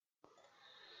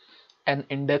An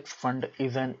index fund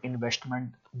is an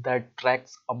investment that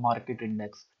tracks a market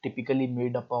index, typically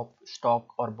made up of stock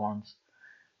or bonds.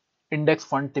 Index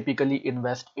fund typically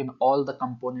invest in all the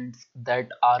components that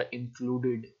are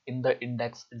included in the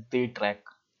index they track,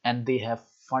 and they have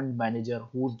fund manager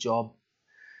whose job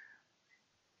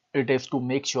it is to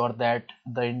make sure that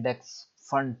the index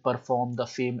fund perform the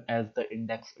same as the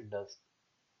index does.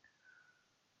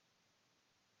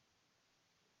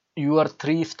 Your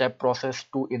three-step process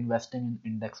to investing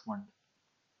in index fund.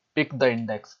 Pick the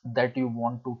index that you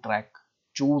want to track.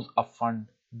 Choose a fund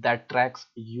that tracks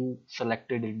you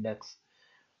selected index.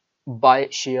 Buy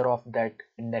share of that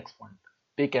index fund.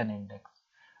 Pick an index.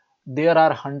 There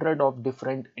are hundreds of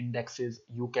different indexes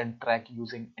you can track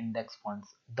using index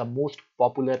funds. The most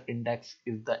popular index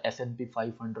is the S&P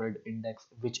 500 index,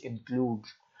 which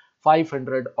includes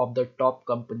 500 of the top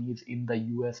companies in the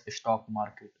US stock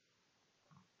market.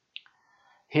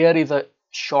 Here is a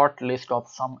short list of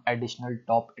some additional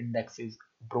top indexes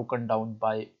broken down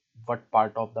by what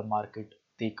part of the market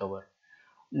they cover.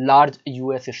 Large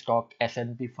US stock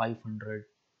S&P 500,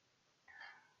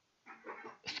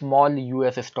 small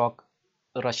US stock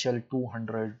Russell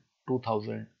 200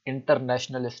 2000,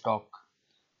 international stock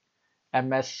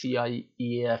MSCI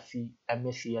EAFE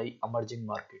MSCI emerging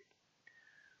market.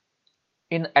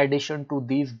 In addition to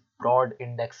these broad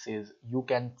indexes, you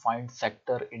can find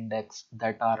sector index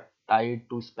that are tied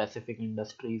to specific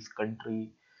industries,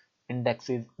 country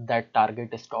indexes that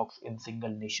target stocks in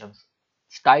single nations,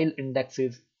 style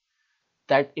indexes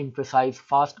that emphasize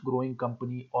fast growing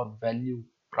company or value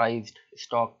priced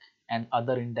stock, and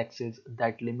other indexes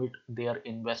that limit their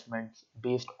investments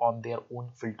based on their own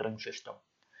filtering system.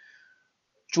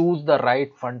 Choose the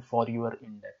right fund for your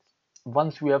index.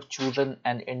 Once you have chosen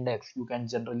an index, you can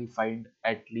generally find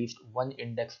at least one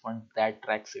index fund that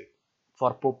tracks it.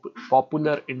 For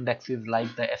popular indexes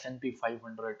like the S&P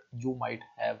 500, you might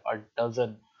have a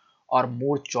dozen or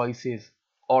more choices,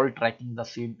 all tracking the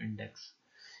same index.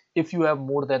 If you have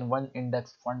more than one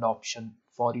index fund option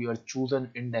for your chosen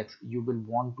index, you will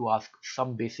want to ask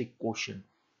some basic question.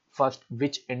 First,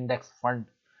 which index fund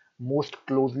most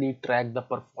closely track the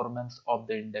performance of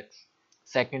the index?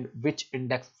 Second, which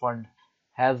index fund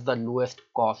has the lowest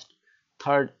cost?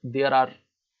 Third, there are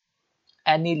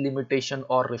any limitation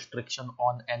or restriction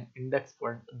on an index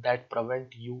fund that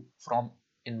prevent you from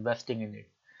investing in it?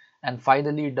 And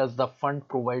finally, does the fund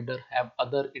provider have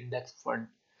other index fund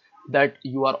that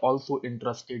you are also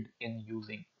interested in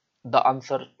using? The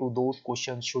answer to those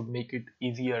questions should make it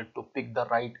easier to pick the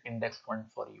right index fund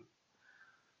for you.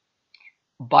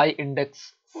 Buy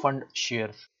index fund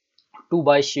shares. To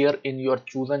buy share in your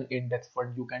chosen index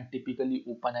fund, you can typically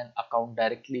open an account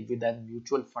directly with a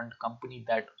mutual fund company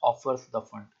that offers the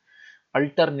fund.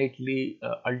 Alternatively,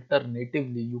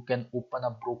 you can open a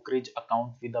brokerage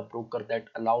account with a broker that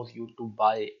allows you to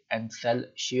buy and sell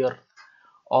share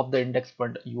of the index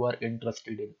fund you are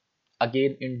interested in.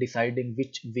 Again, in deciding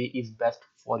which way is best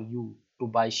for you to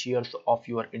buy shares of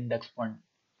your index fund,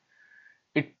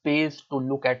 it pays to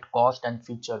look at cost and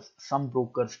features. Some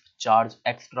brokers charge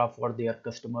extra for their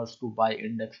customers to buy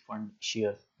index fund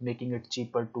shares, making it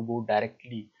cheaper to go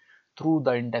directly through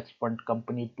the index fund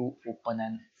company to open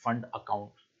an fund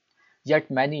account.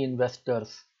 Yet many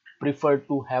investors prefer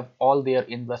to have all their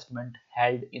investment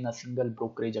held in a single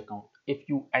brokerage account. If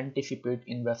you anticipate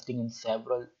investing in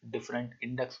several different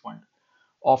index funds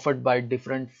offered by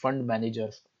different fund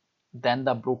managers, then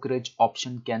the brokerage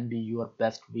option can be your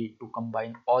best way to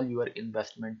combine all your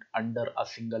investment under a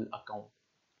single account.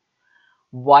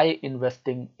 Why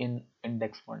investing in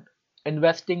index fund?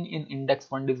 Investing in index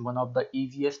fund is one of the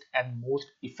easiest and most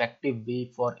effective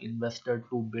way for investor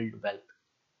to build wealth.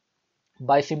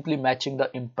 By simply matching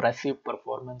the impressive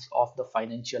performance of the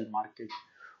financial market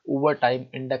over time,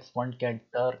 index fund can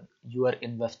turn your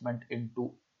investment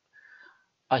into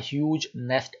a huge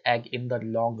nest egg in the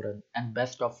long run. And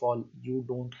best of all, you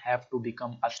don't have to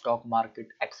become a stock market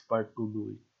expert to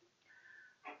do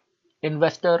it.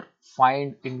 Investor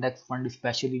find index fund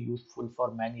especially useful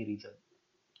for many reasons.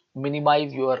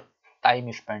 Minimize your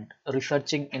time spent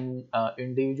researching in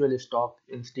individual stock.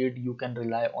 Instead, you can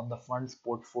rely on the fund's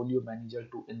portfolio manager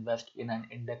to invest in an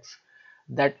index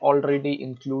that already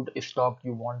include a stock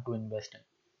you want to invest in.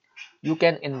 You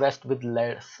can invest with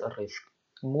less risk.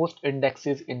 Most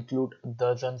indexes include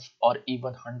dozens or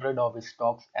even hundreds of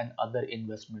stocks and other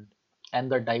investment,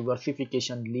 and the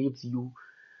diversification leaves you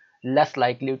less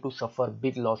likely to suffer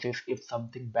big losses if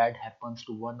something bad happens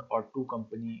to one or two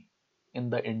company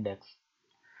in the index.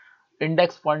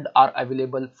 Index funds are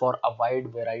available for a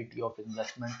wide variety of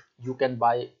investment. You can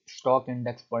buy stock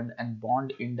index fund and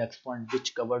bond index fund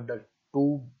which cover the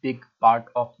too big part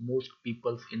of most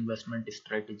people's investment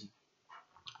strategy.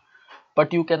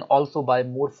 But you can also buy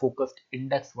more focused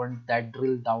index funds that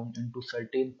drill down into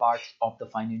certain parts of the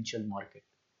financial market.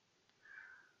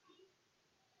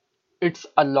 It's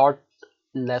a lot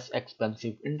less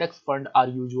expensive. Index funds are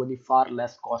usually far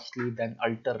less costly than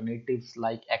alternatives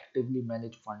like actively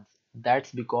managed funds.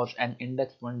 That's because an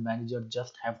index fund manager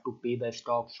just have to pay the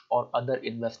stocks or other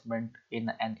investment in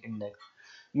an index.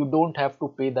 You don't have to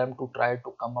pay them to try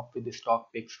to come up with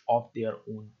stock picks of their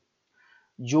own.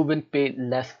 You will pay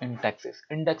less in taxes.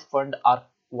 Index funds are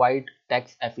quite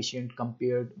tax efficient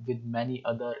compared with many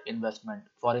other investments.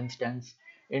 For instance,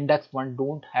 index funds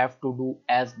don't have to do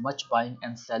as much buying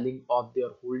and selling of their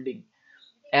holding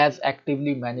as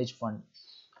actively managed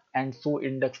funds. And so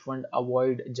index funds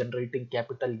avoid generating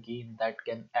capital gain that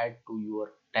can add to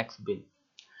your tax bill.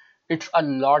 It's a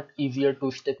lot easier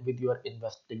to stick with your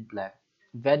investing plan.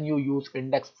 When you use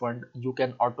index fund, you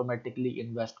can automatically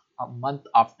invest a month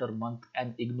after month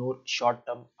and ignore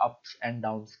short-term ups and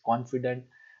downs, confident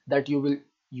that you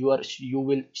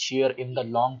will share in the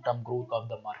long-term growth of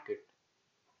the market.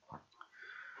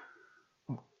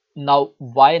 Now,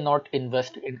 why not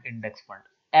invest in index fund?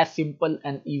 As simple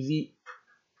and easy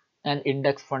an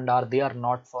index fund are, they are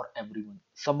not for everyone.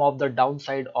 Some of the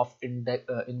downside of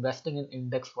investing in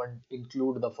index fund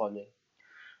include the following.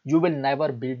 You will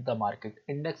never beat the market.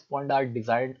 Index funds are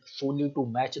designed solely to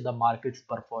match the market's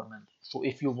performance. So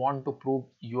if you want to prove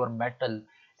your mettle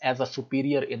as a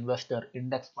superior investor,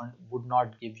 index fund would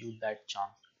not give you that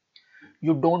chance.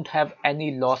 You don't have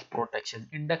any loss protection.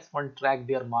 Index fund track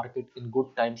their market in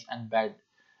good times and bad.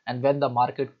 And when the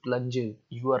market plunges,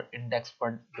 your index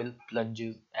fund will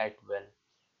plunges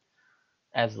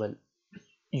as well.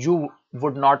 You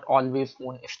would not always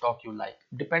own a stock you like.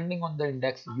 Depending on the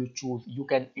index you choose, you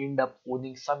can end up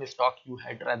owning some stock you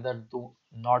had rather do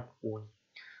not own,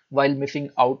 while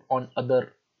missing out on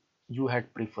other you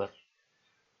had prefer.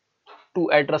 To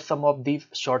address some of these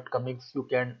shortcomings, you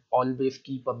can always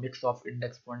keep a mix of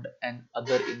index fund and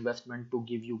other investment to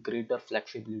give you greater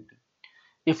flexibility.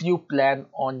 If you plan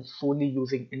on solely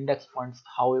using index funds,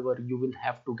 however, you will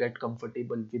have to get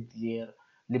comfortable with their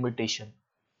limitation.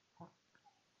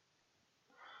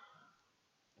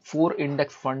 For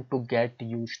index fund to get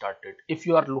you started. If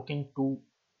you are looking to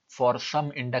for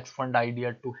some index fund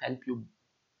idea to help you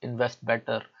invest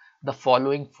better, the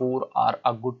following four are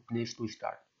a good place to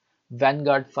start.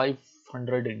 Vanguard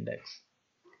 500 Index,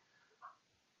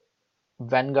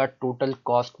 Vanguard Total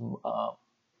Cost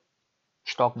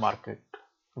Stock Market,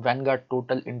 Vanguard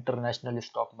Total International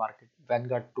Stock Market,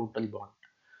 Vanguard Total Bond.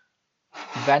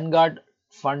 Vanguard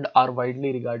fund are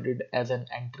widely regarded as an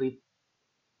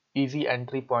easy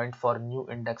entry point for new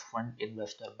index fund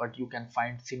investor, but you can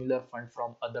find similar fund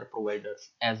from other providers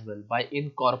as well by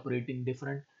incorporating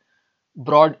different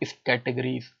broad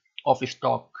categories of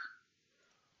stock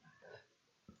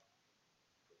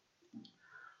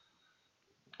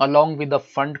along with a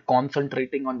fund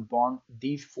concentrating on bond.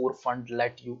 These four funds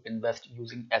let you invest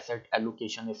using asset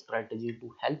allocation strategy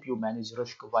to help you manage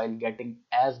risk while getting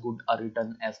as good a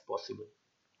return as possible.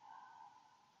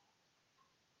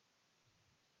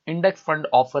 Index fund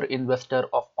offer investor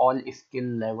of all skill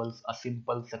levels a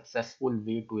simple, successful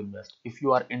way to invest. If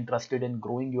you are interested in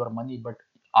growing your money but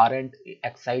aren't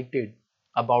excited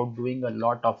about doing a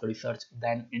lot of research,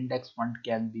 then index fund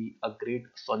can be a great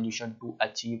solution to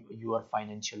achieve your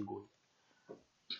financial goal.